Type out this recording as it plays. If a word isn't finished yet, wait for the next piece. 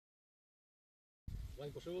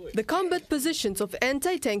The combat positions of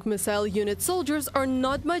anti-tank missile unit soldiers are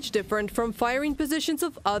not much different from firing positions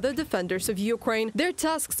of other defenders of Ukraine. Their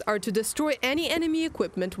tasks are to destroy any enemy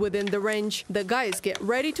equipment within the range. The guys get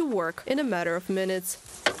ready to work in a matter of minutes.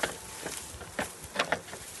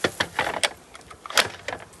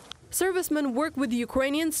 Servicemen work with the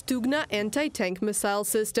Ukrainian Stugna anti-tank missile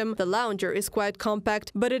system. The launcher is quite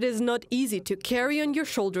compact, but it is not easy to carry on your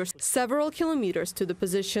shoulders several kilometers to the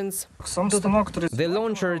positions. The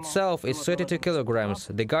launcher itself is 32 kilograms,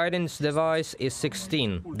 the guidance device is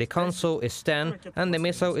 16, the console is 10, and the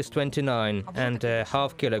missile is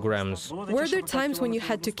 29.5 kilograms. Were there times when you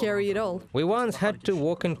had to carry it all? We once had to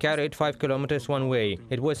walk and carry it 5 kilometers one way.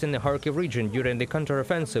 It was in the Kharkiv region during the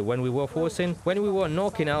counteroffensive when we were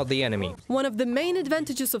knocking out the enemy. One of the main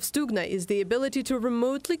advantages of Stugna is the ability to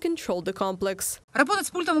remotely control the complex.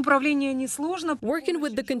 Working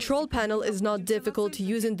with the control panel is not difficult.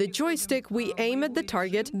 Using the joystick, we aim at the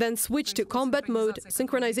target, then switch to combat mode.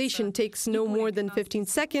 Synchronization takes no more than 15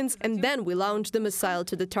 seconds, and then we launch the missile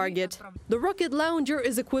to the target. The rocket launcher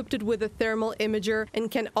is equipped with a thermal imager and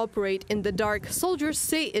can operate in the dark. Soldiers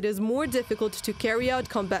say it is more difficult to carry out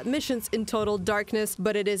combat missions in total darkness,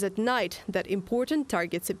 but it is at night that important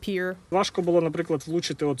targets appear.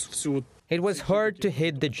 It was hard to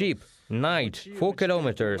hit the jeep. Night, 4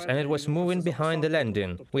 kilometers, and it was moving behind the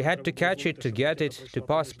landing. We had to catch it to get it to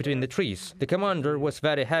pass between the trees. The commander was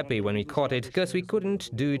very happy when we caught it, because we couldn't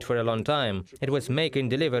do it for a long time. It was making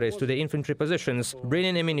deliveries to the infantry positions,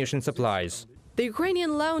 bringing ammunition supplies. The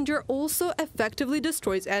Ukrainian launcher also effectively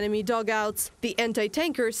destroys enemy dugouts. The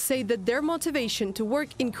anti-tankers say that their motivation to work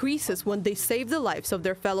increases when they save the lives of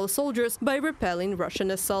their fellow soldiers by repelling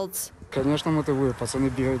Russian assaults.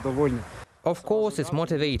 Of course, it's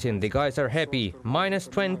motivating. The guys are happy.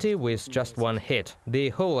 -20 with just one hit. The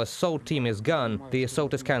whole assault team is gone. The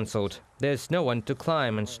assault is cancelled. There's no one to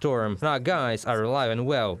climb and storm. Our guys are alive and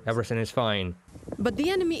well. Everything is fine. But the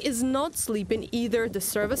enemy is not sleeping either, the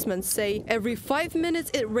servicemen say. Every 5 minutes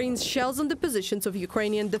it rains shells on the positions of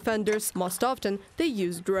Ukrainian defenders. Most often they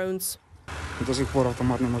use drones.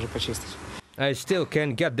 I still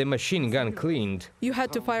can't get the machine gun cleaned. You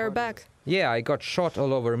had to fire back? Yeah, I got shot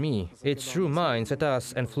all over me. It threw mines at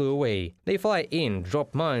us and flew away. They fly in,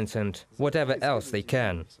 drop mines and whatever else they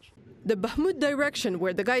can. The Bakhmut direction,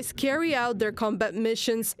 where the guys carry out their combat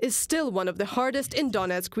missions, is still one of the hardest in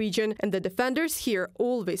Donetsk region, and the defenders here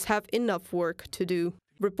always have enough work to do.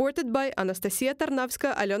 Reported by Anastasia Tarnavska,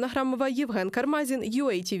 Alena Hramova, Yevgen Karmazin,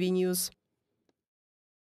 UATV News.